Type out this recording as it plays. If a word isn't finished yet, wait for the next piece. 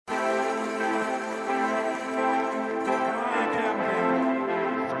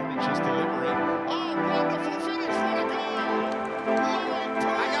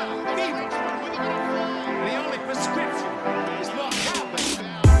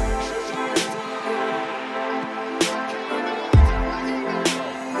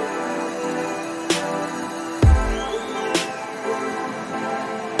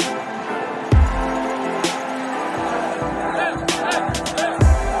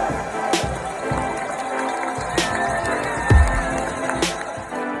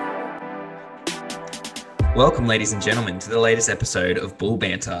Welcome, ladies and gentlemen, to the latest episode of Bull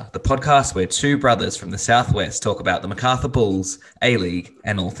Banter, the podcast where two brothers from the Southwest talk about the Macarthur Bulls, A-League,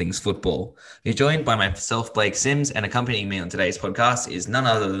 and all things football. You're joined by myself, Blake Sims, and accompanying me on today's podcast is none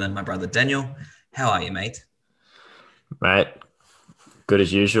other than my brother Daniel. How are you, mate? Mate, good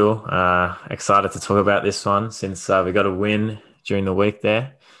as usual. Excited to talk about this one since we got a win during the week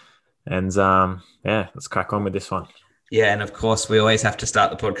there. And let's crack on with this one. Yeah, and of course, we always have to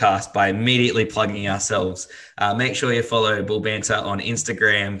start the podcast by immediately plugging ourselves. Make sure you follow Bull Banter on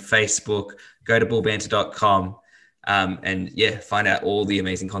Instagram, Facebook, go to bullbanter.com, and find out all the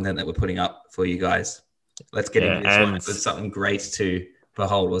amazing content that we're putting up for you guys. Let's get into this one. It was something great to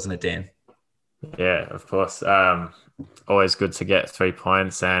behold, wasn't it, Dan? Yeah, of course. Always good to get 3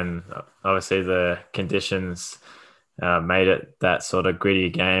 points, and obviously the conditions made it that sort of gritty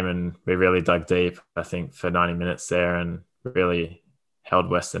game, and we really dug deep, I think, for 90 minutes there and really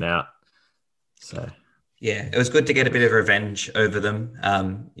held Western out. So, yeah, it was good to get a bit of revenge over them.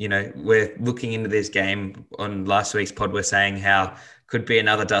 We're looking into this game. On last week's pod, we're saying how could be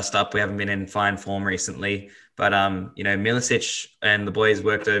another dust up. We haven't been in fine form recently, but Milicic and the boys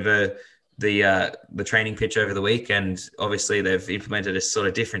worked over the training pitch over the week, and obviously they've implemented a sort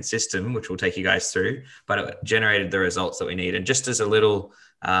of different system, which we'll take you guys through, but it generated the results that we need. And just as a little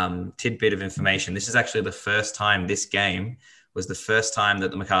tidbit of information, this is actually the first time this game was the first time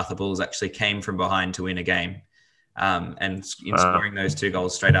that the Macarthur Bulls actually came from behind to win a game. Scoring those 2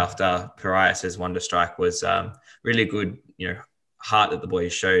 goals straight after Parias' wonder strike was really good, heart that the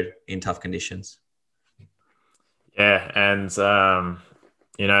boys showed in tough conditions. Yeah, and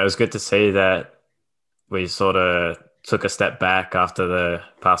it was good to see that we sort of took a step back after the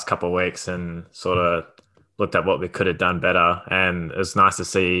past couple of weeks and sort of looked at what we could have done better. And it was nice to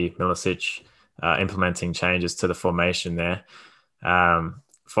see Milicic implementing changes to the formation there.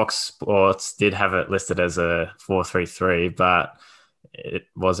 Fox Sports did have it listed as a 4-3-3, but it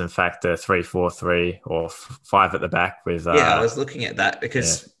was in fact a 3-4-3 or 5 at the back with... I was looking at that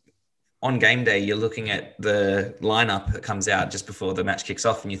because... Yeah. On game day, you're looking at the lineup that comes out just before the match kicks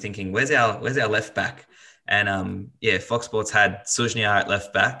off, and you're thinking, "Where's our left back?" And Fox Sports had Sujniar at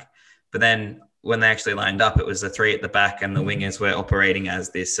left back, but then when they actually lined up, it was the 3 at the back, and the wingers were operating as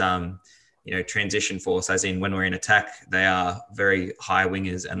this, transition force. As in, when we're in attack, they are very high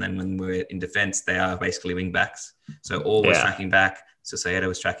wingers, and then when we're in defense, they are basically wing backs. So all was tracking back. So Sayeda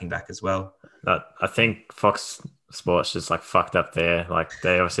was tracking back as well. I think Fox Sports just fucked up there.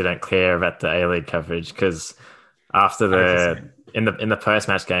 They obviously don't care about the A-League coverage, because after in the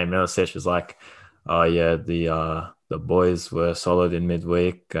post-match game, Milicic was like, "Oh yeah, the boys were solid in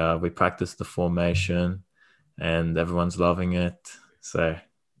midweek. We practiced the formation, and everyone's loving it." So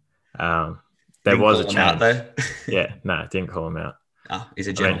there was a change. Though. Yeah, no, didn't call him out. Oh, he's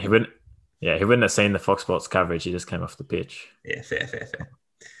a gentleman. He wouldn't have seen the Fox Sports coverage. He just came off the pitch. Yeah, fair.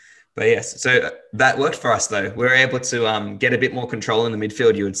 But yes, so that worked for us, though. We were able to get a bit more control in the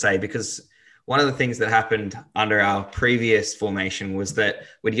midfield, you would say, because one of the things that happened under our previous formation was that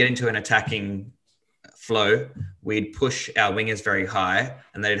we'd get into an attacking flow, we'd push our wingers very high,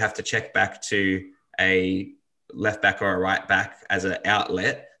 and they'd have to check back to a left back or a right back as an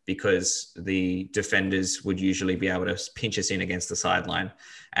outlet, because the defenders would usually be able to pinch us in against the sideline.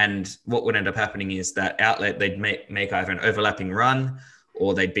 And what would end up happening is that outlet, they'd make either an overlapping run,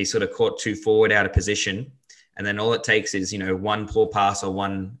 or they'd be sort of caught too forward out of position. And then all it takes is, one poor pass or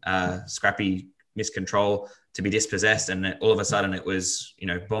one scrappy miscontrol to be dispossessed. And all of a sudden it was,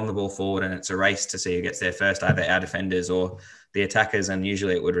 bomb the ball forward, and it's a race to see who gets there first, either our defenders or the attackers. And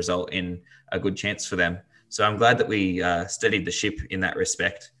usually it would result in a good chance for them. So I'm glad that we steadied the ship in that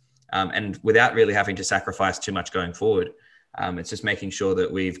respect. And without really having to sacrifice too much going forward. It's just making sure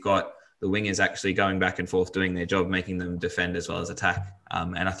that we've got the wingers actually going back and forth, doing their job, making them defend as well as attack.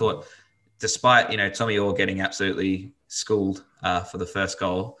 And I thought, despite, Tommy Orr getting absolutely schooled for the first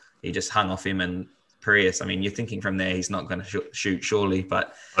goal, he just hung off him, and Parias, you're thinking from there, he's not going to shoot surely,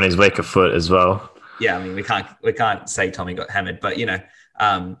 but on his weaker foot as well. Yeah. We can't say Tommy got hammered, but,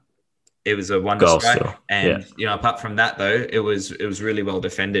 it was a wonder strike. Still. And, apart from that, though, it was really well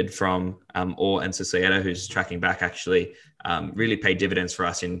defended from Orr and Societa, who's tracking back, actually really paid dividends for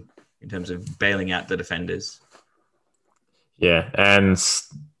us in terms of bailing out the defenders. Yeah, and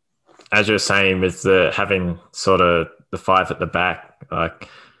as you were saying, with having sort of the 5 at the back,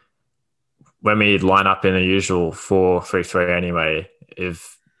 when we line up in a usual 4-3-3 anyway,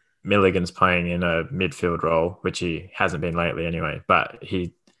 if Milligan's playing in a midfield role, which he hasn't been lately anyway, but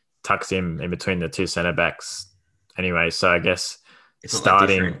he tucks him in between the 2 centre backs anyway. So I guess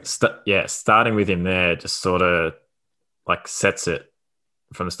starting with him there just sort of sets it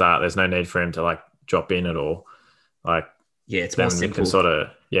from the start. There's no need for him to drop in at all, like Yeah, it's more then we can simple.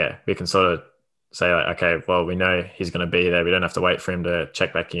 we can sort of say like, okay, well, we know he's going to be there. We don't have to wait for him to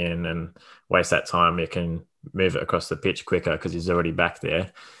check back in and waste that time. We can move it across the pitch quicker because he's already back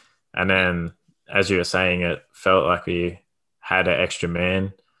there. And then, as you were saying, it felt like we had an extra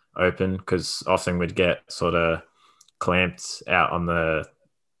man open because often we'd get sort of clamped out on the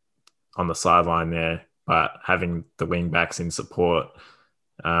sideline there, but having the wing backs in support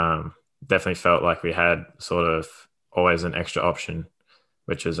definitely felt like we had sort of always an extra option,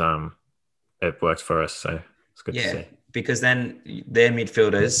 which is it worked for us. So it's good to Yeah, see. because then their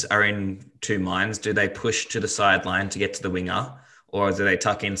midfielders are in two minds. Do they push to the sideline to get to the winger, or do they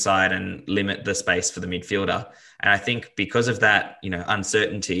tuck inside and limit the space for the midfielder? And I think because of that,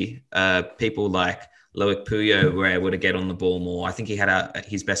 uncertainty, people like Loic Puyo were able to get on the ball more. I think he had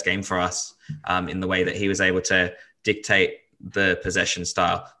his best game for us in the way that he was able to dictate the possession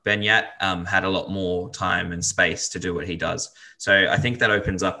style. Benyat had a lot more time and space to do what he does. So I think that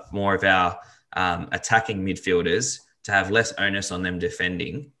opens up more of our attacking midfielders to have less onus on them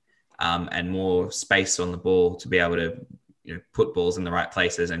defending and more space on the ball to be able to put balls in the right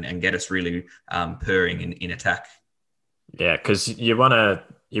places and get us really purring in attack. Yeah, because you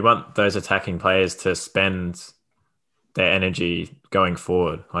want those attacking players to spend their energy going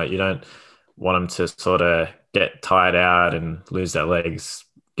forward. Like you don't want them to sort of get tired out and lose their legs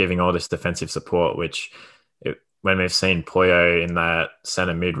giving all this defensive support, which when we've seen Puyo in that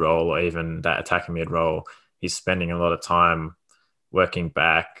centre mid role or even that attacking mid role, he's spending a lot of time working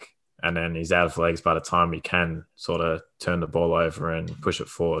back and then he's out of legs by the time he can sort of turn the ball over and push it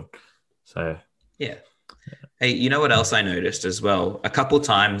forward. So, yeah. Hey, you know what else I noticed as well? A couple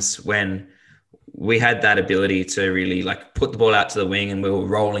times when we had that ability to really like put the ball out to the wing and we were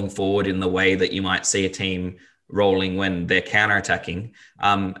rolling forward in the way that you might see a team rolling when they're counter-attacking.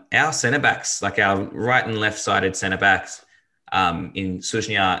 Our centre-backs, like our right and left-sided centre-backs in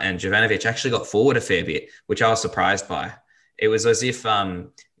Susnjar and Jovanovic actually got forward a fair bit, which I was surprised by. It was as if,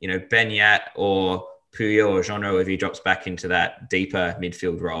 Benyat or Puyo or Jean-Ro, if he drops back into that deeper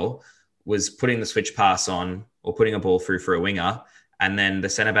midfield role, was putting the switch pass on or putting a ball through for a winger. And then the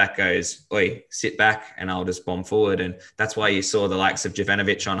centre back goes, oi, sit back and I'll just bomb forward. And that's why you saw the likes of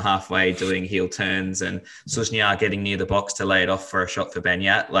Jovanovic on halfway doing heel turns and Susnjar getting near the box to lay it off for a shot for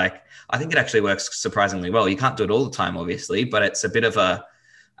Benyat. Like, I think it actually works surprisingly well. You can't do it all the time, obviously, but it's a bit of a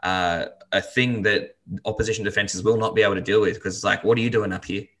thing that opposition defenses will not be able to deal with because it's like, what are you doing up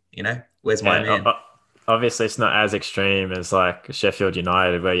here? Where's my man? Obviously, it's not as extreme as like Sheffield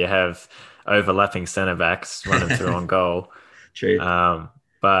United where you have overlapping centre backs running through on goal. True. But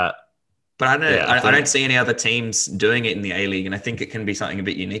I don't know. Yeah, I don't see any other teams doing it in the A-League, and I think it can be something a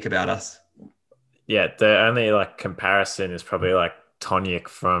bit unique about us. Yeah, the only like comparison is probably like Tonic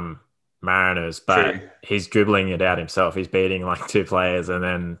from Mariners, but True. He's dribbling it out himself. He's beating like two players and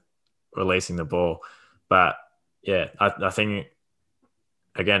then releasing the ball. But yeah, I think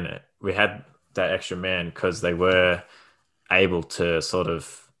again we had that extra man because they were able to sort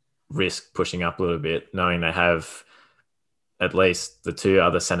of risk pushing up a little bit, knowing they have at least the two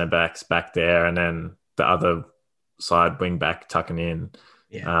other centre backs back there and then the other side wing back tucking in.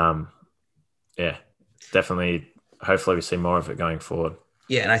 Yeah. Definitely. Hopefully we see more of it going forward.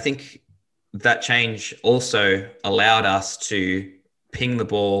 Yeah. And I think that change also allowed us to ping the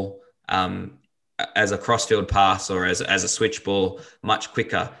ball as a crossfield pass or as a switch ball much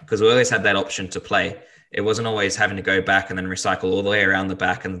quicker because we always had that option to play. It wasn't always having to go back and then recycle all the way around the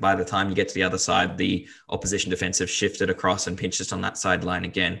back. And by the time you get to the other side, the opposition defensive shifted across and pinched us on that sideline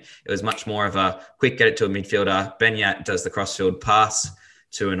again. It was much more of a quick get it to a midfielder. Benyat does the crossfield pass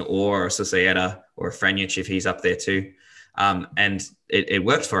to an Or a Societa or a Franjic if he's up there too. And it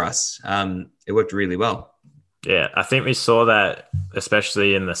worked for us. It worked really well. Yeah, I think we saw that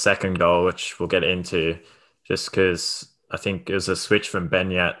especially in the second goal, which we'll get into just because I think it was a switch from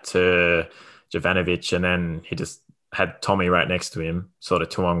Benyat to Jovanovic, and then he just had Tommy right next to him, sort of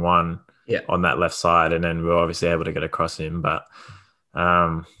 2-on-1 on that left side, and then we were obviously able to get across him. But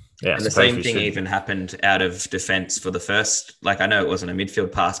and the same thing even happened out of defense for the first. Like I know it wasn't a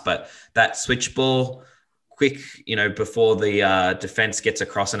midfield pass, but that switch ball, quick, before the defense gets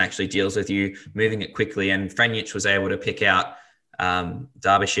across and actually deals with you, moving it quickly, and Franjic was able to pick out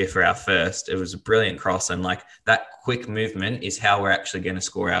Derbyshire for our first. It was a brilliant cross, and like that quick movement is how we're actually going to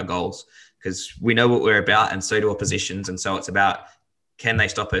score our goals. Because we know what we're about and so do oppositions. And so it's about, can they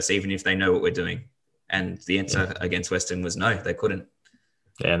stop us even if they know what we're doing? And the answer against Western was no, they couldn't.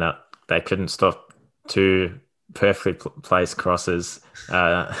 Yeah, no, they couldn't stop two perfectly placed crosses.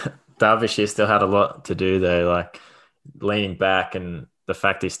 Derbyshire still had a lot to do though, like leaning back and the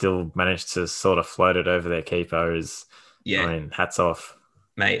fact he still managed to sort of float it over their keeper is, Yeah, I mean, hats off.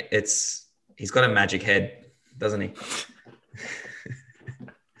 mate. He's got a magic head, doesn't he?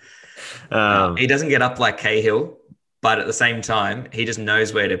 He doesn't get up like Cahill, but at the same time, he just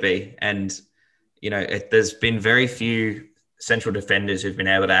knows where to be. And, there's been very few central defenders who've been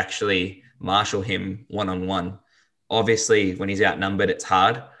able to actually marshal him one-on-one. Obviously, when he's outnumbered, it's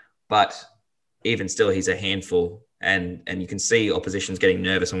hard, but even still, he's a handful. And you can see oppositions getting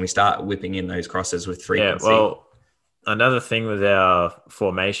nervous when we start whipping in those crosses with frequency. Yeah, well, another thing with our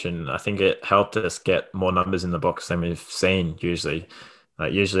formation, I think it helped us get more numbers in the box than we've seen usually.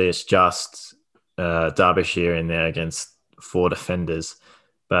 Usually it's just Derbyshire in there against 4 defenders.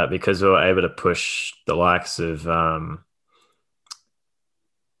 But because we were able to push the likes of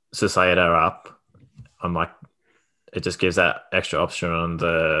Societa up, I'm like, it just gives that extra option on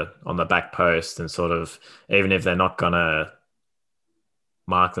the back post, and sort of, even if they're not gonna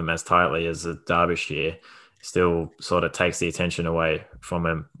mark them as tightly as the Derbyshire, still sort of takes the attention away from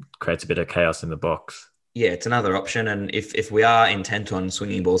him, creates a bit of chaos in the box. Yeah, it's another option. And if we are intent on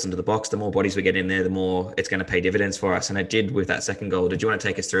swinging balls into the box, the more bodies we get in there, the more it's going to pay dividends for us. And it did with that second goal. Did you want to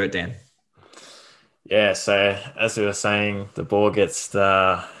take us through it, Dan? Yeah, so as we were saying, the ball gets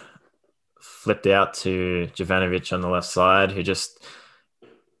flipped out to Jovanovic on the left side, who just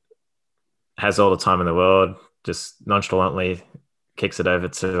has all the time in the world, just nonchalantly kicks it over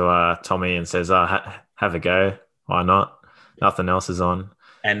to Tommy and says, have a go. Why not? Nothing else is on.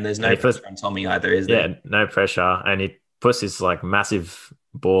 And there's no pressure on Tommy either, is there? Yeah, no pressure. And he puts his massive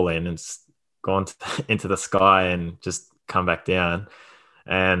ball in, and it's gone into the sky and just come back down.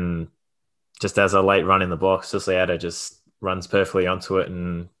 And just as a late run in the box, Societa just runs perfectly onto it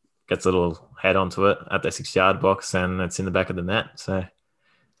and gets a little head onto it at the 6-yard box, and it's in the back of the net. So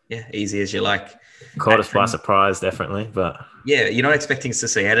yeah, easy as you like. Caught us by surprise, definitely. But yeah, you're not expecting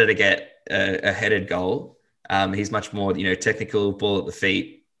Societa to get a headed goal. He's much more, technical, ball at the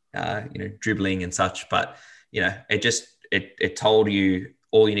feet, dribbling and such. But, it told you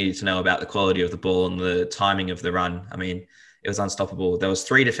all you needed to know about the quality of the ball and the timing of the run. I mean, it was unstoppable. There was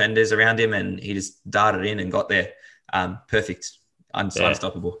 3 defenders around him, and he just darted in and got there. Perfect.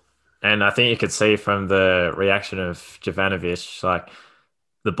 Unstoppable. And I think you could see from the reaction of Jovanovic,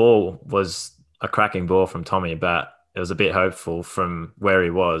 the ball was a cracking ball from Tommy, but it was a bit hopeful from where he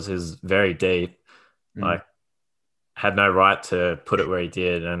was. He was very deep, had no right to put it where he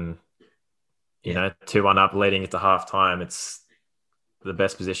did. And, 2-1 up leading into halftime, it's the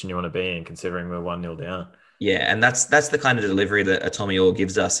best position you want to be in, considering we're 1-0 down. Yeah, and that's the kind of delivery that Tommy Orr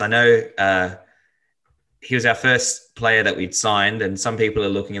gives us. I know he was our first player that we'd signed, and some people are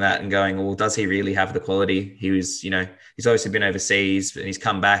looking at that and going, well, does he really have the quality? He was, he's obviously been overseas and he's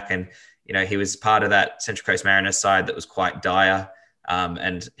come back, and, he was part of that Central Coast Mariners side that was quite dire.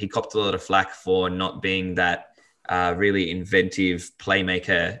 And he copped a lot of flack for not being that really inventive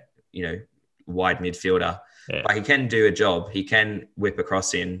playmaker, wide midfielder. Yeah. But he can do a job. He can whip a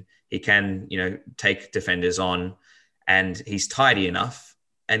cross in. He can, take defenders on, and he's tidy enough.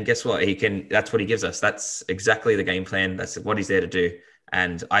 And guess what? That's what he gives us. That's exactly the game plan. That's what he's there to do.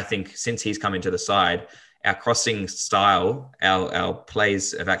 And I think since he's come into the side, our crossing style, our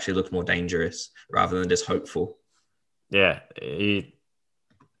plays have actually looked more dangerous rather than just hopeful. Yeah. He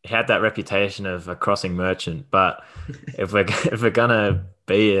had that reputation of a crossing merchant, but if we're going to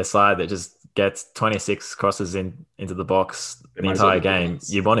be a side that just gets 26 crosses into the box the entire game,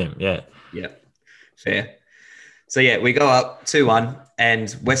 you want him. Yeah. Yeah. Fair. So yeah, we go up 2-1,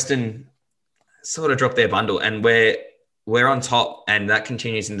 and Western sort of drop their bundle, and we're on top, and that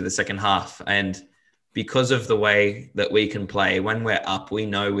continues into the second half. And because of the way that we can play, when we're up, we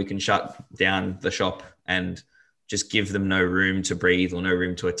know we can shut down the shop and just give them no room to breathe or no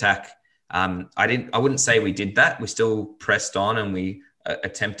room to attack. I wouldn't say we did that. We still pressed on, and we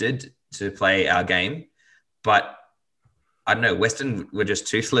attempted to play our game, but I don't know, Western were just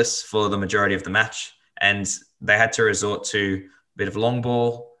toothless for the majority of the match, and they had to resort to a bit of long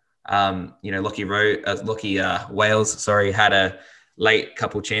ball. Lockie Wales, had a late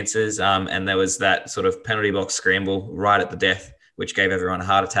couple chances, and there was that sort of penalty box scramble right at the death, which gave everyone a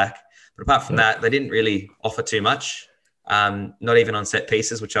heart attack. But apart from that, they didn't really offer too much, not even on set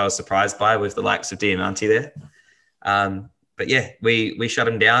pieces, which I was surprised by with the likes of Diamanti there. But yeah, we shut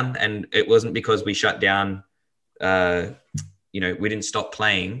them down, and it wasn't because we shut down, we didn't stop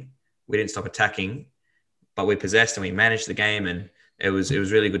playing, we didn't stop attacking, but we possessed and we managed the game, and it was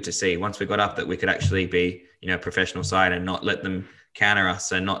really good to see once we got up that we could actually be, a professional side and not let them counter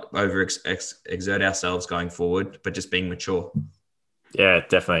us and not exert ourselves going forward, but just being mature. Yeah,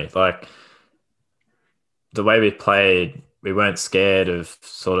 definitely. The way we played we weren't scared of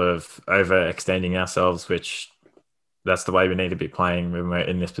sort of overextending ourselves, which that's the way we need to be playing when we're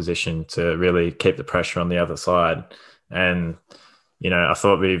in this position to really keep the pressure on the other side. And, I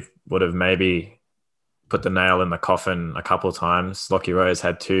thought we would have maybe put the nail in the coffin a couple of times. Lockie Rose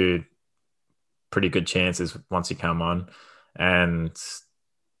had two pretty good chances once he came on. And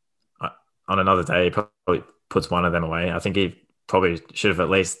on another day, he probably puts one of them away. I think he probably should have at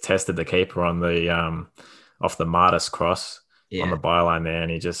least tested the keeper on the off the Martis cross on the byline there, and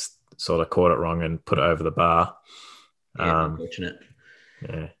he just sort of caught it wrong and put it over the bar. Yeah, unfortunate.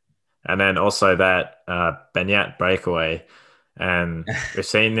 Yeah. And then also that Benyat breakaway. And we've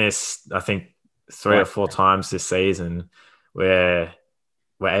seen this, I think, 3 or 4 times this season where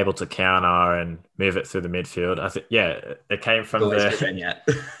we're able to counter and move it through the midfield. I think, it came from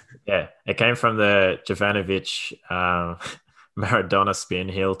it came from the Jovanovic Maradona spin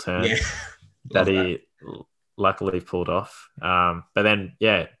heel turn that he luckily pulled off. But then,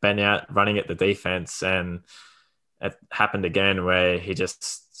 Benyat running at the defense, and it happened again where he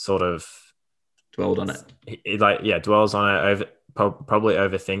just sort of dwelled on it. He dwells on it, probably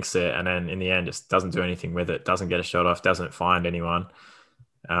overthinks it, and then in the end just doesn't do anything with it, doesn't get a shot off, doesn't find anyone.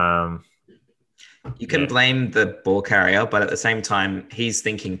 You can blame the ball carrier, but at the same time, he's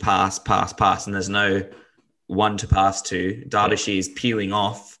thinking pass, and there's no one to pass to. Derbyshire is pewing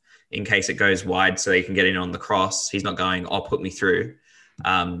off in case it goes wide so he can get in on the cross. He's not going, put me through.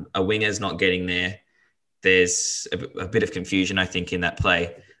 A winger's not getting there. There's a bit of confusion, I think, in that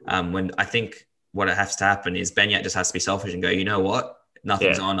play. When I think what has to happen is Benyat just has to be selfish and go, you know what?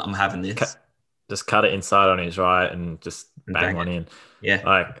 Nothing's on. I'm having this. Just cut it inside on his right and just bang one in. Yeah.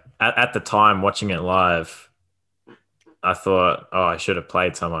 Like at the time watching it live, I thought, I should have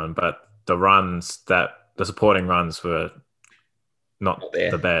played someone, but the supporting runs were not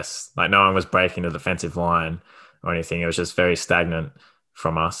the best. Like no one was breaking the defensive line or anything. It was just very stagnant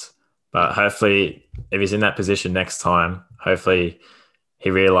from us. But hopefully if he's in that position next time, hopefully he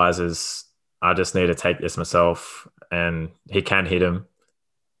realizes I just need to take this myself, and he can hit him.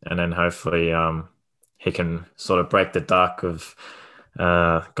 And then hopefully he can sort of break the duck of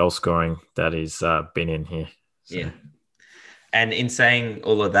goal scoring that he's been in here. So. Yeah. And in saying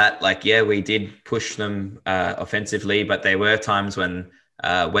all of that, we did push them offensively, but there were times when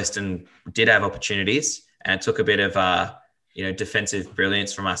Western did have opportunities, and it took a bit of defensive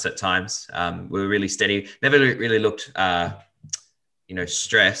brilliance from us at times. We were really steady. Never really looked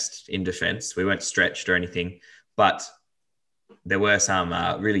stressed in defense. We weren't stretched or anything, but there were some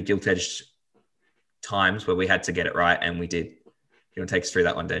really gilt-edged times where we had to get it right, and we did. You want to take us through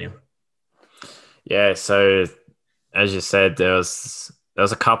that one, Daniel? Yeah, so as you said, there was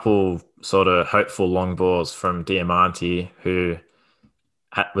a couple sort of hopeful long balls from Diamanti, who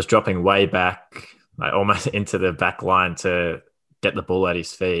was dropping way back, like almost into the back line to get the ball at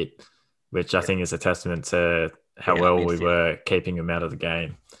his feet, which I think is a testament to how well we were keeping him out of the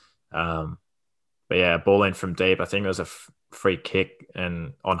game. But yeah, ball in from deep. I think it was a free kick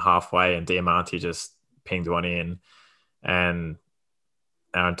and on halfway, and Diamanti just pinged one in, and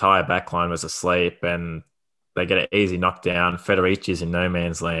our entire backline was asleep, and they get an easy knockdown. Federici's in no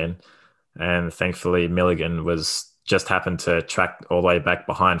man's land, and thankfully Milligan happened to track all the way back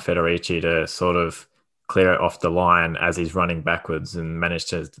behind Federici to sort of clear it off the line as he's running backwards, and managed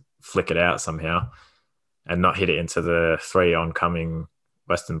to flick it out somehow and not hit it into the 3 oncoming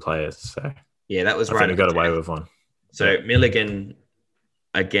Western players. So yeah, that was I think we got away with one. So Milligan,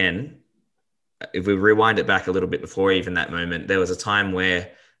 again, if we rewind it back a little bit before even that moment, there was a time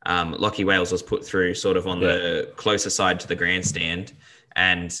where Lockie Wales was put through sort of on the closer side to the grandstand,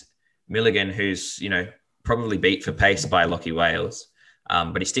 and Milligan, who's, probably beat for pace by Lockie Wales,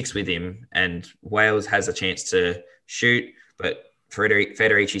 but he sticks with him, and Wales has a chance to shoot, but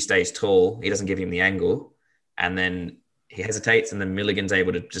Federici stays tall. He doesn't give him the angle, and then he hesitates, and then Milligan's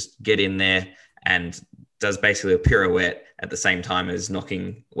able to just get in there and does basically a pirouette at the same time as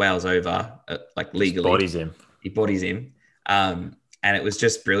knocking Wales over, legally. He bodies him. And it was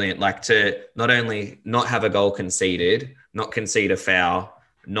just brilliant, to not only not have a goal conceded, not concede a foul,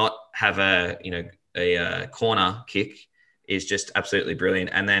 not have a corner kick is just absolutely brilliant.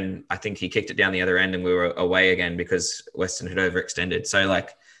 And then I think he kicked it down the other end, and we were away again because Western had overextended. So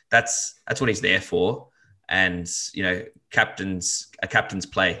that's what he's there for. And, a captain's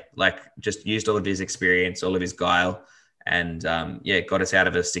play, just used all of his experience, all of his guile, and got us out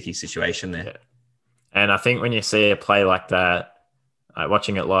of a sticky situation there. Yeah. And I think when you see a play like that,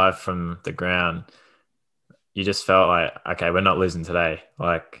 watching it live from the ground, you just felt like, okay, we're not losing today.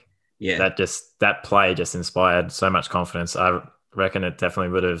 That play just inspired so much confidence. I reckon it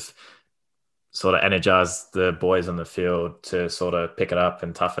definitely would have sort of energize the boys on the field to sort of pick it up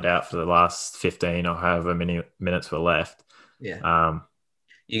and tough it out for the last 15 or however many minutes were left. Yeah. Um,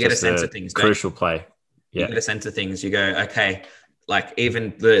 You get a just sense a of things, don't you? crucial play. You Yeah. get a sense of things. You go, okay, like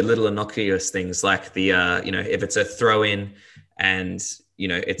even the little innocuous things, like the if it's a throw in and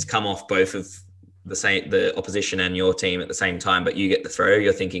it's come off both of the opposition and your team at the same time, but you get the throw,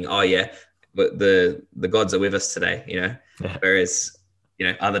 you're thinking, oh yeah, but the gods are with us today, Yeah. Whereas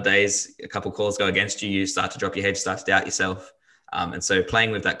other days, a couple calls go against you, you start to drop your head, start to doubt yourself. And so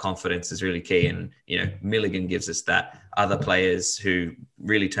playing with that confidence is really key. And, Milligan gives us that. Other players who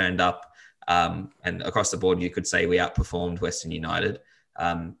really turned up, and across the board, you could say we outperformed Western United.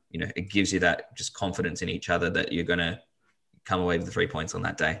 It gives you that just confidence in each other that you're going to come away with the 3 points on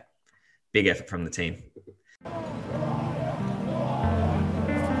that day. Big effort from the team. The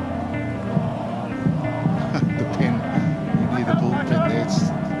pen near the bullpen there, it's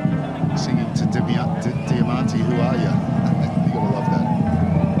singing to Diamante, who are you? You gotta love that.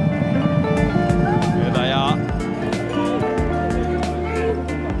 Here they are.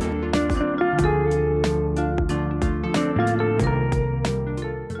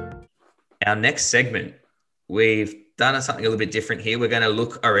 Our next segment, we've done something a little bit different here. We're going to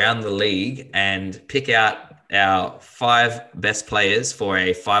look around the league and pick out our 5 best players for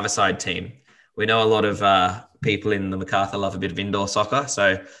a five-a-side team. We know a lot of people in the Macarthur love a bit of indoor soccer,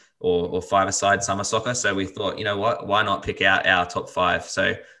 or five-a-side summer soccer. So we thought, you know what, why not pick out our top 5?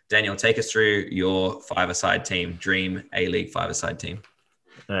 So Daniel, take us through your five-a-side team, dream A-League five-a-side team.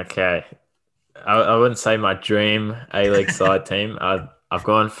 Okay. I wouldn't say my dream A-League side team. I've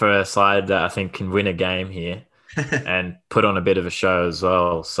gone for a side that I think can win a game here and put on a bit of a show as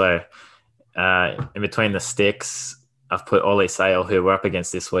well. So in between the sticks, I've put Ollie Sale, who we're up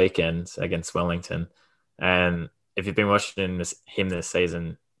against this weekend against Wellington. And if you've been watching him this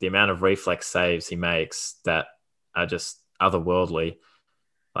season, the amount of reflex saves he makes that are just otherworldly,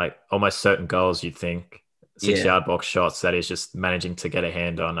 like almost certain goals you'd think, 6-yard box shots that he's just managing to get a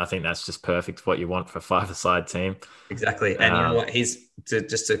hand on. I think that's just perfect for what you want for a five-a-side team. Exactly. And you know what?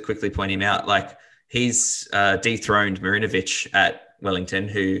 Just to quickly point him out, like he's dethroned Marinovic at Wellington,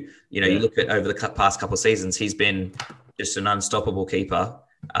 who, you look at over the past couple of seasons, he's been just an unstoppable keeper.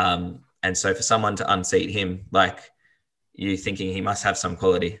 And so for someone to unseat him, like you're thinking he must have some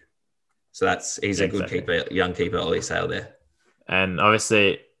quality. So he's a good keeper, young keeper, Ollie Sale there. And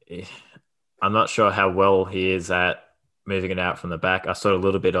obviously, I'm not sure how well he is at moving it out from the back. I saw a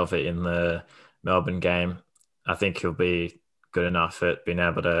little bit of it in the Melbourne game. I think he'll be good enough at being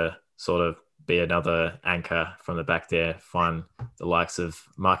able to sort of be another anchor from the back there, find the likes of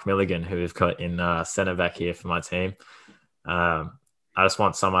Mark Milligan, who we've got in centre back here for my team. I just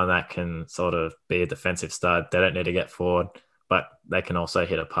want someone that can sort of be a defensive stud. They don't need to get forward, but they can also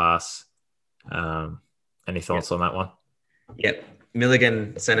hit a pass. Any thoughts on that one? Yep.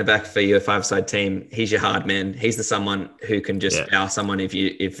 Milligan, centre back for your five-side team. He's your hard man. He's the someone who can just foul someone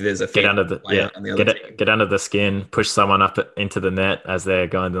if there's a get under the on the other team. Get under the skin, push someone up into the net as they're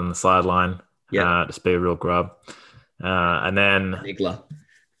going down the sideline. Just be a real grub. And then Nigla.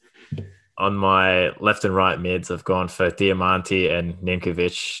 On my left and right mids, I've gone for Diamante and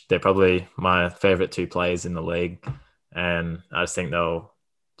Ninkovic. They're probably my favourite 2 players in the league, and I just think they'll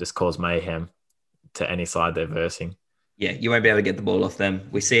just cause mayhem to any side they're versing. Yeah, you won't be able to get the ball off them.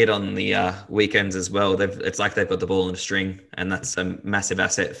 We see it on the weekends as well. It's like they've got the ball in a string, and that's a massive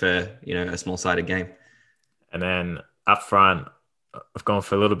asset for a small-sided game. And then up front, I've gone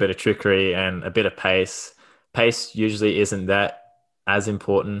for a little bit of trickery and a bit of pace. Pace usually isn't that as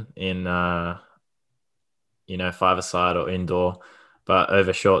important in five-a-side or indoor, but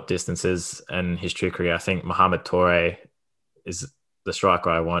over short distances and his trickery, I think Mohamed Toure is the striker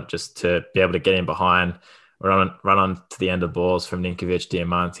I want, just to be able to get in behind. Run on to the end of balls from Ninkovic,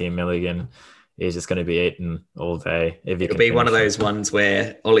 Diamante, and Milligan. He's just going to be eating all day. It'll be one of those ones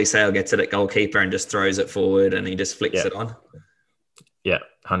where Ollie Sale gets it at goalkeeper and just throws it forward and he just flicks it on. Yeah,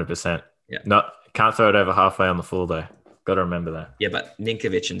 100%. Yeah. Can't throw it over halfway on the full though. Got to remember that. Yeah, but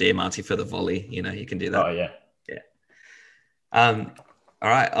Ninkovic and Diamante for the volley, you can do that. Oh, yeah. Yeah. All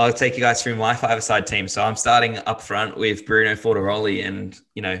right, I'll take you guys through my five-a-side team. So I'm starting up front with Bruno Fortaroli, and,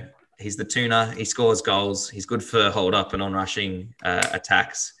 he's the tuner. He scores goals. He's good for hold up and on rushing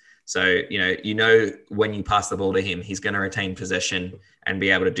attacks. So, when you pass the ball to him, he's going to retain possession and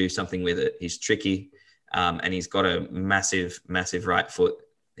be able to do something with it. He's tricky, and he's got a massive, massive right foot.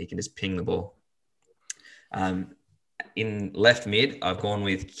 He can just ping the ball. In left mid, I've gone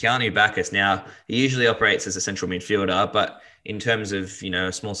with Keanu Bacchus. Now, he usually operates as a central midfielder, but in terms of,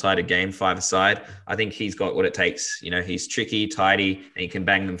 a small-sided game, five-a-side, I think he's got what it takes. He's tricky, tidy, and he can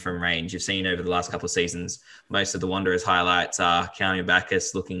bang them from range. You've seen over the last couple of seasons, most of the Wanderers highlights are County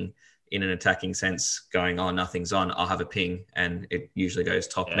Bacchus looking in an attacking sense, going, oh, nothing's on, I'll have a ping, and it usually goes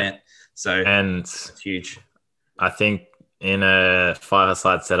top net. So it's huge. I think in a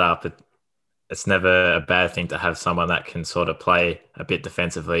five-a-side setup, it's never a bad thing to have someone that can sort of play a bit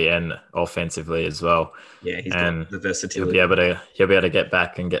defensively and offensively as well. Yeah, he's got the versatility. He'll be able to get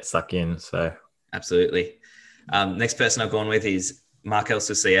back and get stuck in. So absolutely. Next person I've gone with is Markel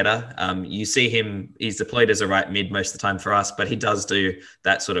Susieta. You see him; he's deployed as a right mid most of the time for us, but he does do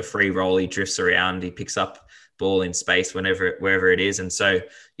that sort of free roll. He drifts around. He picks up ball in space wherever it is, and so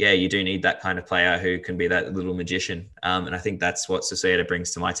you do need that kind of player who can be that little magician. And I think that's what Susieta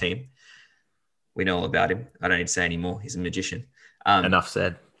brings to my team. We know all about him. I don't need to say any more. He's a magician. Enough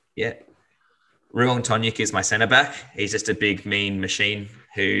said. Yeah. Ruong Tonyuk is my centre back. He's just a big, mean machine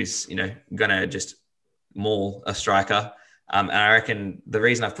who's, going to just maul a striker. And I reckon the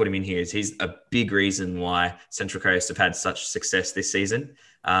reason I've put him in here is he's a big reason why Central Coast have had such success this season.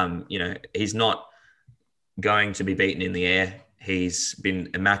 He's not going to be beaten in the air. He's been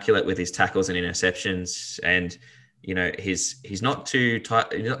immaculate with his tackles and interceptions, and he's not too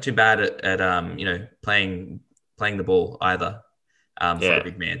bad at playing the ball either. For a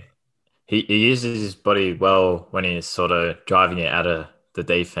big man, he uses his body well when he's sort of driving it out of the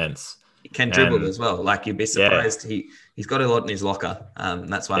defense. He can dribble as well. Like, you'd be surprised. He's got a lot in his locker.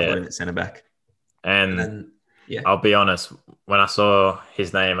 That's why I put him at centre back. And then, I'll be honest, when I saw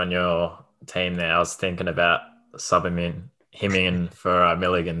his name on your team there, I was thinking about subbing him in for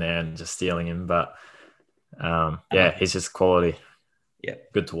Milligan there and just stealing him, but. He's just quality. Yeah.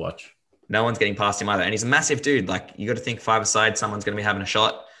 Good to watch. No one's getting past him either. And he's a massive dude. Like, you got to think five-a-side, someone's going to be having a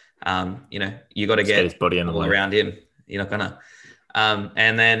shot. You got to get his body all around him. You're not going to.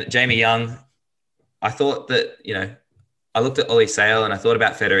 And then Jamie Young, I thought that, I looked at Ollie Sale and I thought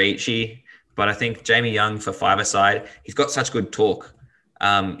about Federici, but I think Jamie Young for five-a-side, he's got such good talk.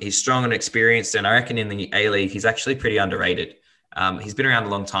 He's strong and experienced, and I reckon in the A-League, he's actually pretty underrated. He's been around a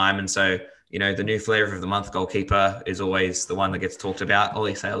long time, and so the new Flavour of the Month goalkeeper is always the one that gets talked about.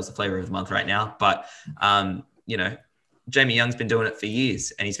 Ollie Sale's the Flavour of the Month right now. But, Jamie Young's been doing it for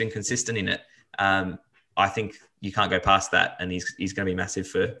years and he's been consistent in it. I think you can't go past that, and he's going to be massive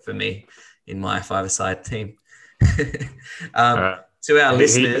for me in my five-a-side team. To our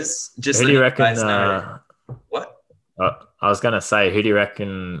listeners, just who so do you you reckon, guys know. What? I was going to say, who do you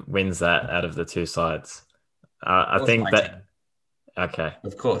reckon wins that out of the two sides? I think that... Team. Okay.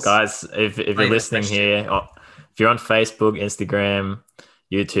 Of course. Guys, if you're listening here, if you're on Facebook, Instagram,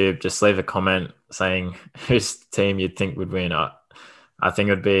 YouTube, just leave a comment saying whose team you'd think would win. I think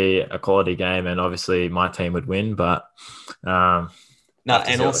it would be a quality game, and obviously my team would win, but and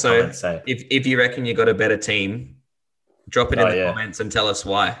also if you reckon you got a better team, drop it in the comments and tell us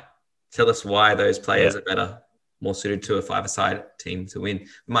why. Tell us why those players are better, more suited to a five-a-side team to win.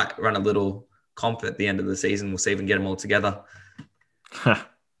 We might run a little comp at the end of the season. We'll see if we can get them all together.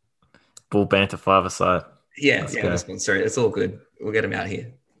 Bull banter five-a-side. Yeah, sponsor it. It's all good. We'll get them out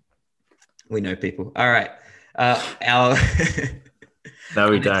here. We know people. All right. Our no,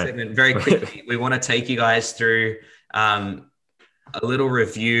 we don't. Segment, very quickly, we want to take you guys through a little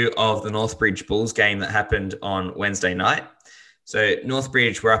review of the Northbridge Bulls game that happened on Wednesday night. So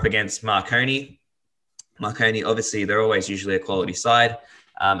Northbridge were up against Marconi. Marconi, obviously, they're always usually a quality side.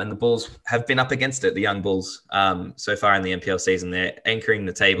 And the Bulls have been up against it, the young Bulls, so far in the NPL season. They're anchoring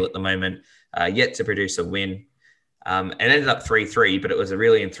the table at the moment, yet to produce a win. It ended up 3-3, but it was a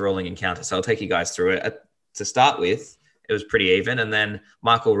really enthralling encounter. So I'll take you guys through it. To start with, it was pretty even. And then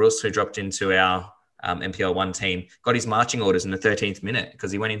Michael Russ, who dropped into our NPL 1 team, got his marching orders in the 13th minute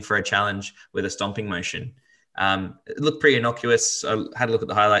because he went in for a challenge with a stomping motion. It looked pretty innocuous. I had a look at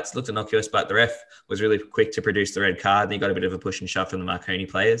the highlights. It looked innocuous, but the ref was really quick to produce the red card, and he got a bit of a push and shove from the Marconi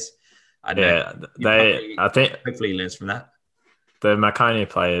players. I think hopefully he learns from that. The Marconi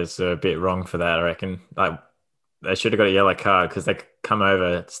players are a bit wrong for that, I reckon. Like, they should have got a yellow card because they come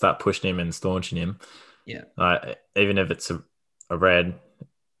over, start pushing him and staunching him. Yeah. Even if it's a red,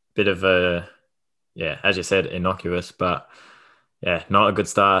 bit of a, as you said, innocuous, but not a good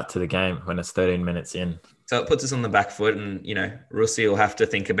start to the game when it's 13 minutes in. So it puts us on the back foot, and, Russi will have to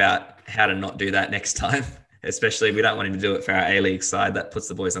think about how to not do that next time, especially we don't want him to do it for our A-League side. That puts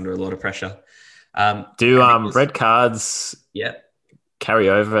the boys under a lot of pressure. Red cards carry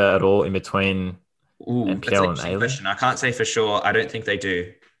over at all in between NPL and A-League? Question. I can't say for sure. I don't think they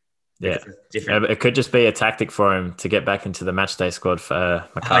do. Yeah. Different. It could just be a tactic for him to get back into the match day squad for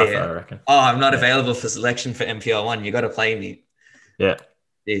MacArthur, I reckon. Oh, I'm not available for selection for MPL 1. You got to play me. Yeah.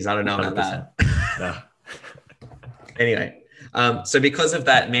 Jeez, I don't know 100%. about that. No. Anyway, so because of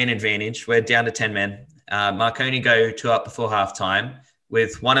that man advantage, we're down to 10 men. Marconi go 2 up before halftime,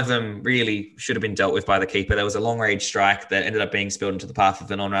 with one of them really should have been dealt with by the keeper. There was a long-range strike that ended up being spilled into the path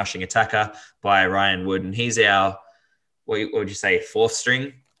of an on-rushing attacker by Ryan Wood, and he's our, what would you say, 4th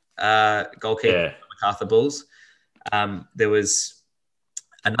string goalkeeper for MacArthur Bulls. There was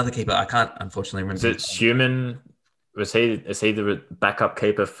another keeper. I can't, unfortunately, remember. Is it Schumann? Is he the backup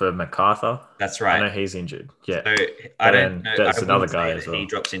keeper for MacArthur? That's right. I know he's injured. Yeah. So I don't know. That's another guy as well. He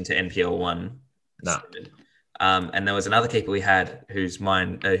drops into NPL 1. No. And there was another keeper we had whose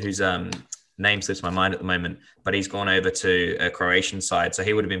name slips my mind at the moment, but he's gone over to a Croatian side. So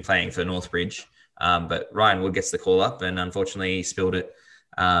he would have been playing for Northbridge. But Ryan Wood gets the call up, and unfortunately he spilled it,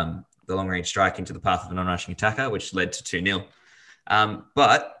 the long-range strike into the path of a non-rushing attacker, which led to 2-0.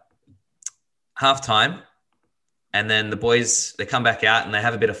 But half-time, and then the boys, they come back out and they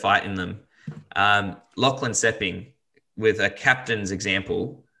have a bit of fight in them. Lachlan Sepping, with a captain's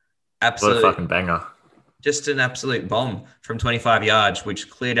example, absolute fucking banger. Just an absolute bomb from 25 yards, which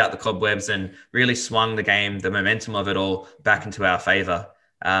cleared out the cobwebs and really swung the game, the momentum of it all, back into our favour.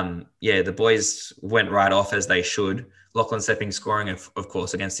 The boys went right off as they should. Lachlan Sepping scoring, of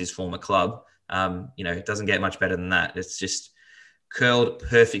course, against his former club. It doesn't get much better than that. It's just curled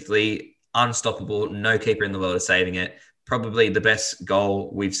perfectly, unstoppable. No keeper in the world is saving it. Probably the best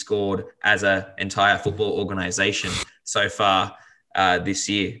goal we've scored as an entire football organisation so far this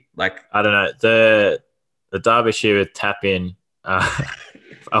year. Like, I don't know, the Derbyshire tap in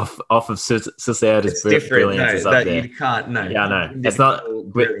off of Society's brilliance is up there. You can't. No. Yeah, no, it's not.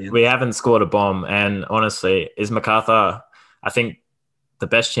 We haven't scored a bomb, and honestly, is MacArthur? I think the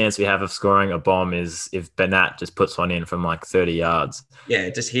best chance we have of scoring a bomb is if Bernat just puts one in from like 30 yards. Yeah,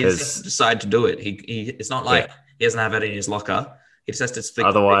 he has to decide to do it. It's not like he doesn't have it in his locker. He just has to flick.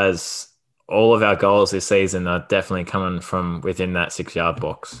 Otherwise, all of our goals this season are definitely coming from within that 6-yard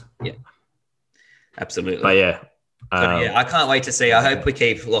box. Yeah, absolutely. But yeah. I can't wait to see. I hope we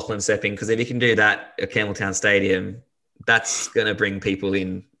keep Lachlan Sepping, because if he can do that at Campbelltown Stadium, that's going to bring people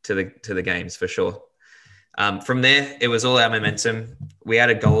in to the games for sure. From there, it was all our momentum. We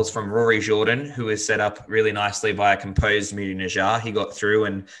added goals from Rory Jordan, who was set up really nicely by a composed Moody Najjar. He got through,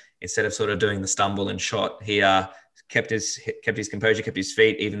 and instead of sort of doing the stumble and shot, he kept his composure, kept his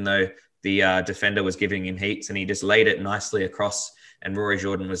feet, even though the defender was giving him heats, and he just laid it nicely across, and Rory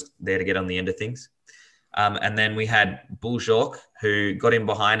Jordan was there to get on the end of things. And then we had Bull Jork, who got in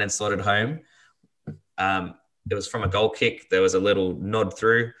behind and slotted home. It was from a goal kick. There was a little nod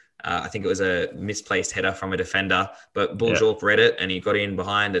through. I think it was a misplaced header from a defender, but Bull Jork read it and he got in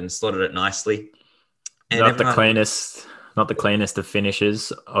behind and slotted it nicely. And not the cleanest of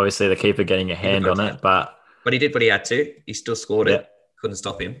finishes. Obviously, the keeper getting a hand on it, but he did what he had to. He still scored it. Couldn't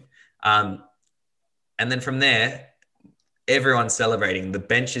stop him. And then from there, everyone's celebrating. The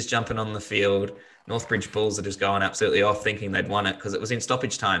bench is jumping on the field. Northbridge Bulls are just going absolutely off, thinking they'd won it because it was in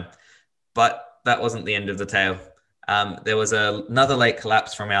stoppage time. But that wasn't the end of the tale. There was another late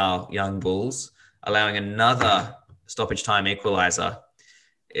collapse from our young Bulls, allowing another stoppage time equaliser.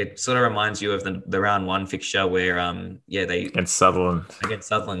 It sort of reminds you of the round 1 fixture where, they against Sutherland,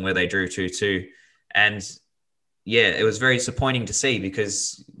 where they drew 2-2, and it was very disappointing to see,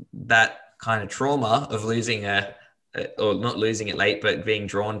 because that kind of trauma of losing or not losing it late, but being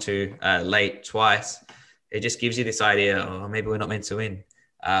drawn to late twice, it just gives you this idea, maybe we're not meant to win,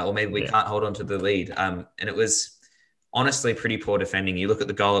 or maybe we can't hold on to the lead. And it was honestly pretty poor defending. You look at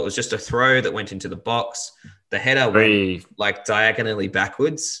the goal, it was just a throw that went into the box. The header went like diagonally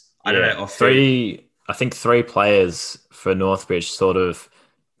backwards. I don't know. I think 3 players for Northbridge sort of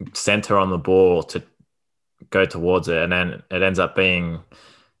center on the ball to go towards it, and then it ends up being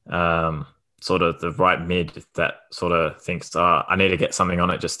sort of the right mid that sort of thinks, I need to get something on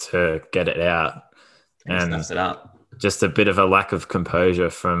it just to get it out. And stuffs it up. Just a bit of a lack of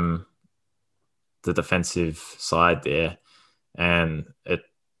composure from the defensive side there. And it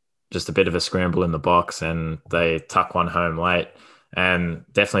just a bit of a scramble in the box, and they tuck one home late. And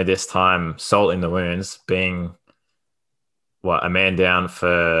definitely this time, salt in the wounds, being a man down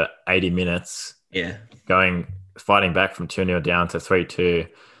for 80 minutes. Yeah. Fighting back from 2-0 down to 3-2.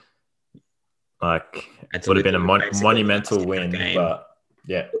 It would have been a monumental win, but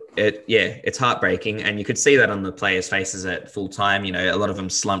it's heartbreaking, and you could see that on the players' faces at full time. A lot of them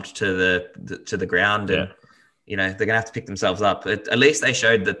slumped to the ground, and they're gonna have to pick themselves up. At least they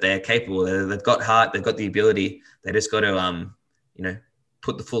showed that they're capable. They've got heart, they've got the ability. They just got to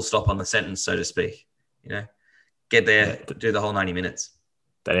put the full stop on the sentence, so to speak. Get there, do the whole 90 minutes.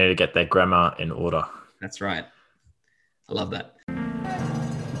 They need to get their grammar in order. That's right. I love that.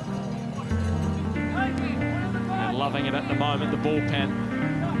 And loving it at the moment, the bullpen.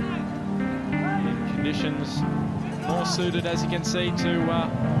 In conditions more suited, as you can see,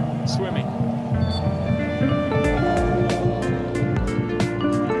 to swimming.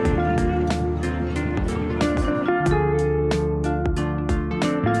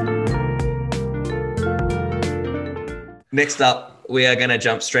 Next up, we are going to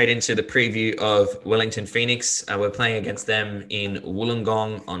jump straight into the preview of Wellington Phoenix. We're playing against them in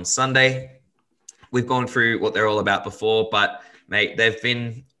Wollongong on Sunday. We've gone through what they're all about before, but, mate, they've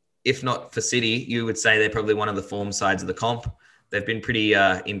been, if not for City, you would say they're probably one of the form sides of the comp. They've been pretty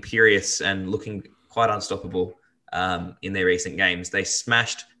imperious and looking quite unstoppable in their recent games. They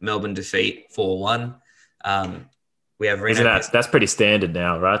smashed Melbourne defeat 4-1. We have Reno. That's pretty standard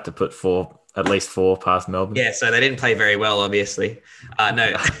now, right? To put at least four past Melbourne. Yeah, so they didn't play very well, obviously.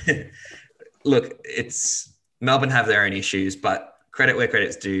 No, look, Melbourne have their own issues, but credit where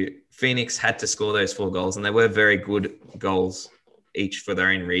credit's due. Phoenix had to score those 4 goals, and they were very good goals, each for their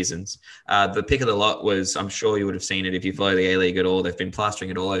own reasons. The pick of the lot was, I'm sure you would have seen it if you follow the A-League at all. They've been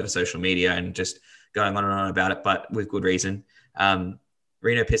plastering it all over social media and just going on and on about it, but with good reason.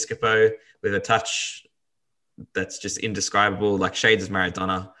 Reno Piscopo with a touch that's just indescribable, like shades of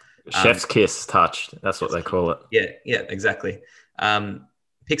Maradona. Chef's kiss touch. That's what they call it. Yeah, exactly.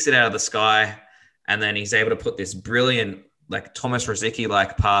 Picks it out of the sky, and then he's able to put this brilliant, like Thomas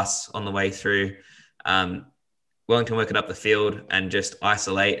Rosicky-like pass on the way through. Wellington work it up the field and just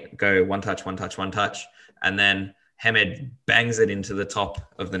isolate, go one touch, and then Hamed bangs it into the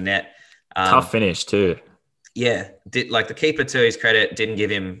top of the net. Tough finish too. Yeah, the keeper, to his credit, didn't give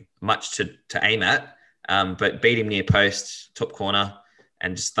him much to aim at, but beat him near post, top corner,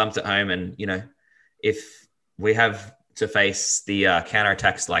 and just thumped it home. And, if we have to face the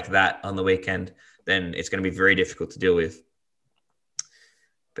counterattacks like that on the weekend, then it's going to be very difficult to deal with.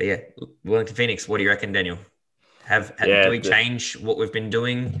 But yeah, Wellington Phoenix, what do you reckon, Daniel? Do we change what we've been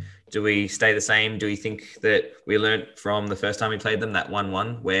doing? Do we stay the same? Do we think that we learnt from the first time we played them, that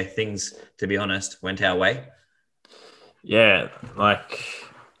 1-1, where things, to be honest, went our way? Yeah,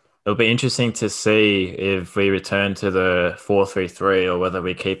 it'll be interesting to see if we return to the 4-3-3 or whether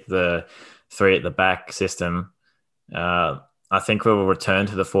we keep the 3 at the back system. I think we will return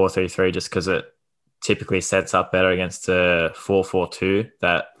to the 4-3-3 just because it typically sets up better against the 4-4-2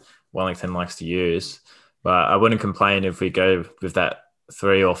 that Wellington likes to use. But I wouldn't complain if we go with that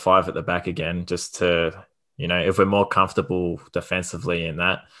 3 or 5 at the back again, just to, if we're more comfortable defensively in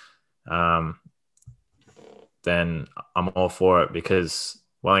that, then I'm all for it, because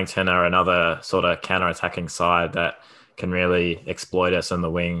Wellington are another sort of counter-attacking side that can really exploit us on the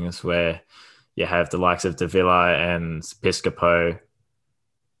wings, where you have the likes of Davila and Piscopo,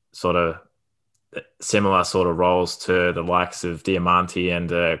 sort of similar sort of roles to the likes of Diamante and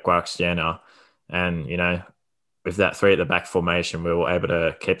Guarciana. And, with that 3 at the back formation, we were able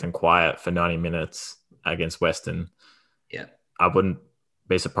to keep them quiet for 90 minutes against Western. Yeah. I wouldn't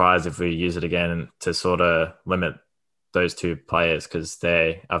be surprised if we use it again to sort of limit those 2 players, because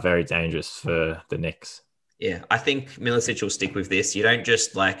they are very dangerous for the Knicks. Yeah, I think Milicic will stick with this. You don't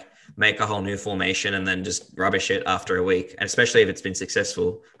just make a whole new formation and then just rubbish it after a week, and especially if it's been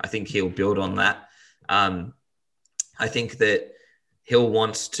successful. I think he'll build on that. I think that he'll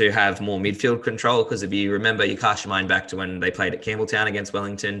want to have more midfield control, because if you remember, you cast your mind back to when they played at Campbelltown against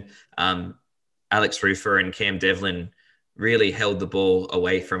Wellington, Alex Rufer and Cam Devlin really held the ball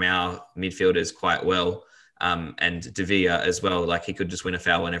away from our midfielders quite well. And Davila as well, he could just win a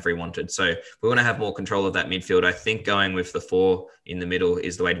foul whenever he wanted. So we want to have more control of that midfield. I think going with the 4 in the middle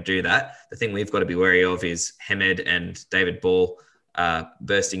is the way to do that. The thing we've got to be wary of is Hamed and David Ball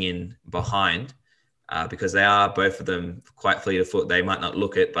bursting in behind, because they are, both of them, quite fleet of foot. They might not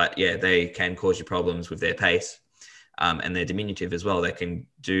look it, but yeah, they can cause you problems with their pace. And they're diminutive as well. They can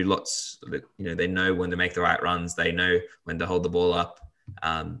do lots, they know when to make the right runs. They know when to hold the ball up.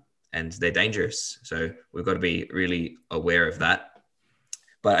 And they're dangerous. So we've got to be really aware of that.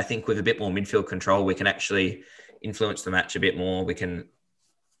 But I think with a bit more midfield control, we can actually influence the match a bit more. We can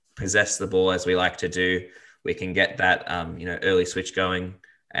possess the ball as we like to do. We can get that, early switch going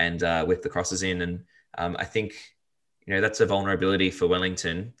and whip the crosses in. And I think, that's a vulnerability for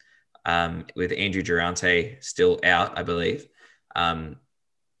Wellington, with Andrew Durante still out, I believe.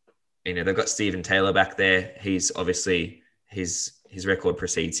 They've got Stephen Taylor back there. He's obviously, his record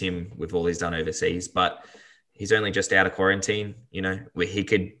precedes him with all he's done overseas, but he's only just out of quarantine, where he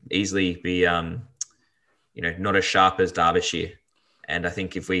could easily be, not as sharp as Derbyshire. And I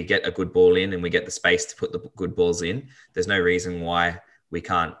think if we get a good ball in and we get the space to put the good balls in, there's no reason why we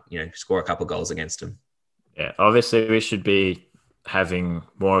can't, score a couple goals against them. Yeah, obviously we should be having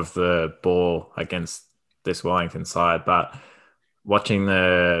more of the ball against this Wellington side, but watching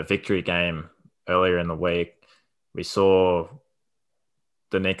the victory game earlier in the week, we saw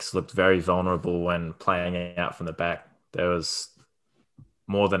the Knicks looked very vulnerable when playing out from the back. There was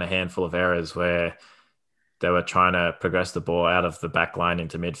more than a handful of errors where they were trying to progress the ball out of the back line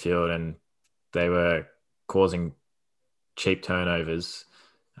into midfield, and they were causing cheap turnovers.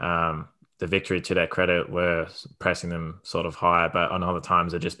 The victory, to their credit, were pressing them sort of high, but on other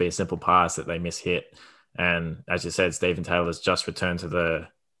times it'd just be a simple pass that they mishit. And as you said, Stephen Taylor's just returned to the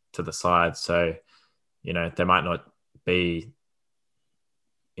side, so they might not be,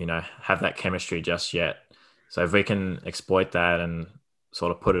 have that chemistry just yet. So if we can exploit that and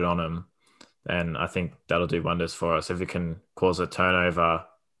sort of put it on them, then I think that'll do wonders for us. If we can cause a turnover,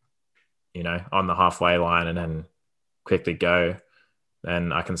 on the halfway line and then quickly go,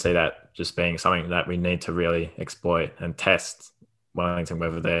 then I can see that just being something that we need to really exploit and test Wellington,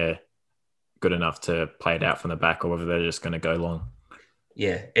 whether they're good enough to play it out from the back or whether they're just going to go long.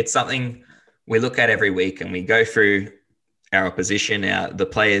 Yeah, it's something we look at every week, and we go through our opposition, the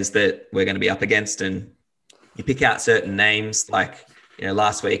players that we're going to be up against, and you pick out certain names. Like,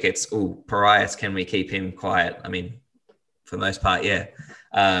 last week it's, Parias, can we keep him quiet? I mean, for the most part, yeah.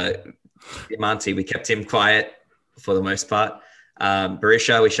 Diamanti, we kept him quiet for the most part.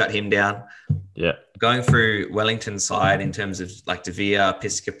 Berisha, we shut him down. Yeah. Going through Wellington's side in terms of like Devere,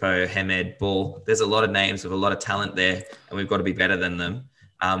 Piscopo, Hamed, Bull, there's a lot of names with a lot of talent there, and we've got to be better than them.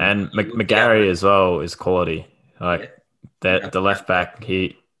 And McGarry as well is quality. The left back,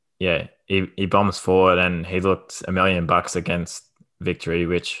 he bombs forward, and he looked $1 million against Victory,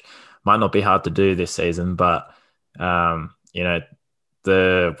 which might not be hard to do this season, but the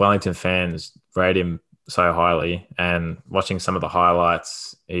Wellington fans rate him so highly, and watching some of the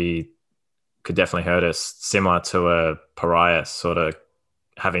highlights, he could definitely hurt us, similar to a Pariah, sort of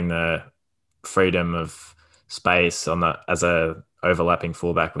having the freedom of space as a overlapping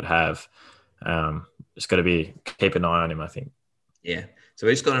fullback would have. Just got to keep an eye on him, I think. Yeah. So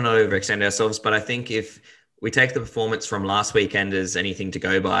we just got to not overextend ourselves. But I think if we take the performance from last weekend as anything to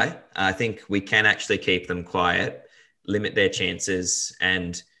go by, I think we can actually keep them quiet, limit their chances.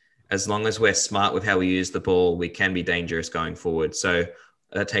 And as long as we're smart with how we use the ball, we can be dangerous going forward. So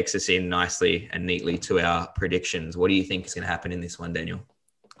that takes us in nicely and neatly to our predictions. What do you think is going to happen in this one, Daniel?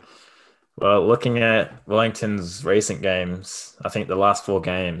 Well, looking at Wellington's recent games, I think the last 4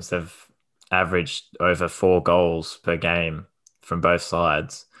 games, they've averaged over 4 goals per game from both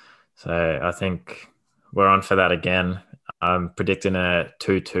sides. So I think we're on for that again. I'm predicting a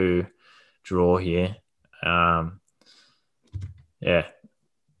 2-2 draw here. I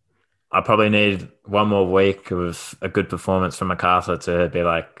probably need one more week of a good performance from MacArthur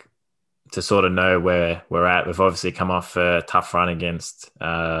to sort of know where we're at. We've obviously come off a tough run against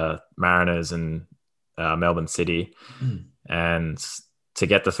Mariners and Melbourne City. And to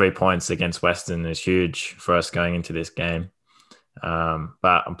get the 3 points against Western is huge for us going into this game.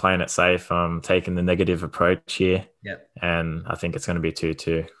 But I'm playing it safe. I'm taking the negative approach here. Yep. And I think it's going to be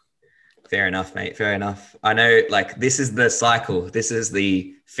 2-2. Fair enough, mate. Fair enough. I know, this is the cycle. This is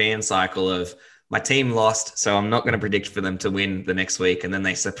the fan cycle of my team lost, so I'm not going to predict for them to win the next week. And then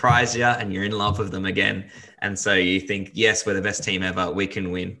they surprise you and you're in love with them again. And so you think, yes, we're the best team ever. We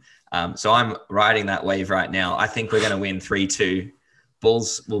can win. So I'm riding that wave right now. I think we're going to win 3-2.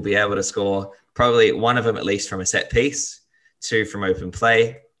 Bulls will be able to score probably one of them at least from a set piece, 2 from open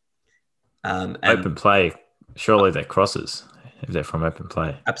play. Open play, surely they're crosses if they're from open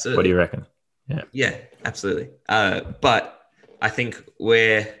play. Absolutely. What do you reckon? Yeah, absolutely. But I think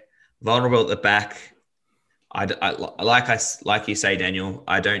we're vulnerable at the back. Like you say, Daniel,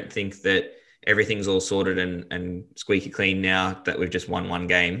 I don't think that everything's all sorted and squeaky clean now that we've just won one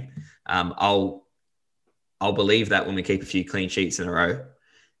game. I'll believe that when we keep a few clean sheets in a row.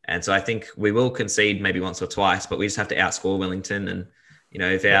 And so I think we will concede maybe once or twice, but we just have to outscore Wellington. And,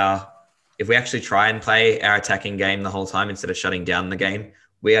 if we actually try and play our attacking game the whole time instead of shutting down the game,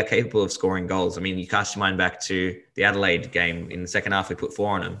 we are capable of scoring goals. I mean, you cast your mind back to the Adelaide game. In the second half, we put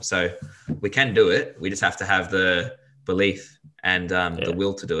 4 on them. So we can do it. We just have to have the belief and the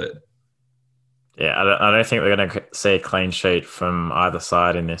will to do it. Yeah, I don't think we're going to see a clean sheet from either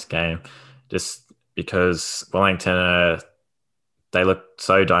side in this game, just because Wellington, they look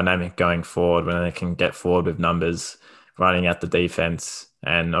so dynamic going forward when they can get forward with numbers, running at the defense.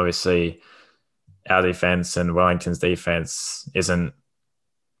 And obviously our defense and Wellington's defense isn't,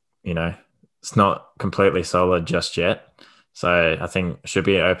 it's not completely solid just yet. So I think it should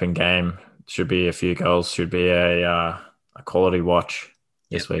be an open game. Should be a few goals. Should be a quality watch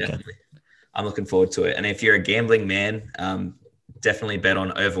this weekend. Definitely. I'm looking forward to it. And if you're a gambling man, definitely bet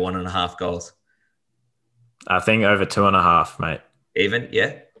on over 1.5 goals. I think over 2.5, mate. Even,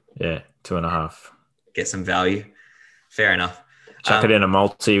 yeah? Yeah, 2.5. Get some value. Fair enough. Chuck it in a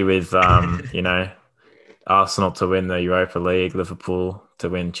multi with, Arsenal to win the Europa League, Liverpool to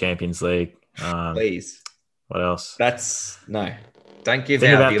win Champions League. Please. What else? Don't give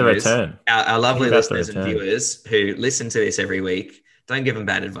Think our about the viewers, return. our lovely Think about the listeners and return. viewers who listen to this every week, don't give them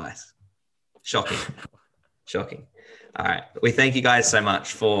bad advice. Shocking. Shocking. All right. We thank you guys so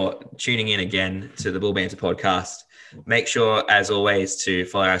much for tuning in again to the Bull Banter podcast. Make sure, as always, to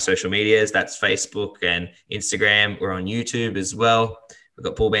follow our social medias. That's Facebook and Instagram. We're on YouTube as well. We've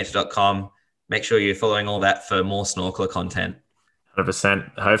got bullbanter.com. Make sure you're following all that for more snorkeler content.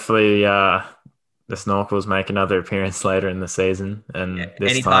 100%. Hopefully, the Snorkels make another appearance later in the season. And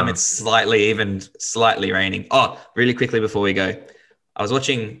this anytime time, it's slightly raining. Oh, really quickly before we go, I was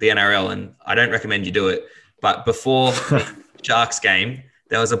watching the NRL, and I don't recommend you do it, but before the Sharks game,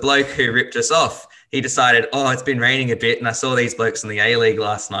 there was a bloke who ripped us off. He decided, it's been raining a bit, and I saw these blokes in the A-League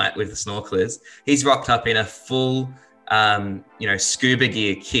last night with the snorkelers. He's rocked up in a full, scuba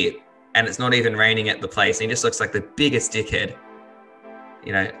gear kit, and it's not even raining at the place. And he just looks like the biggest dickhead.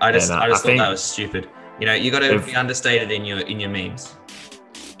 I just thought that was stupid. You got to be understated in your memes.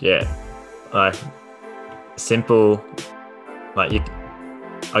 Yeah, like simple. Like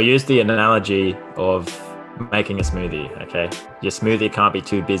I'll use the analogy of making a smoothie. Okay, your smoothie can't be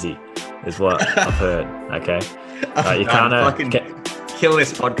too busy, is what I've heard. Okay, you can't kill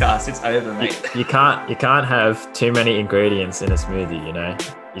this podcast. It's over, mate. You can't have too many ingredients in a smoothie.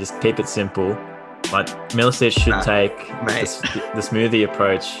 You just keep it simple. Like Milicic should take the smoothie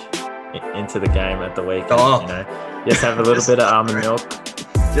approach into the game at the weekend. Just have a little bit of almond milk.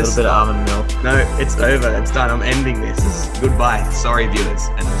 No, it's over. It's done. I'm ending this. Goodbye. Sorry, viewers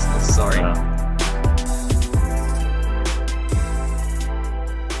and listeners. Sorry.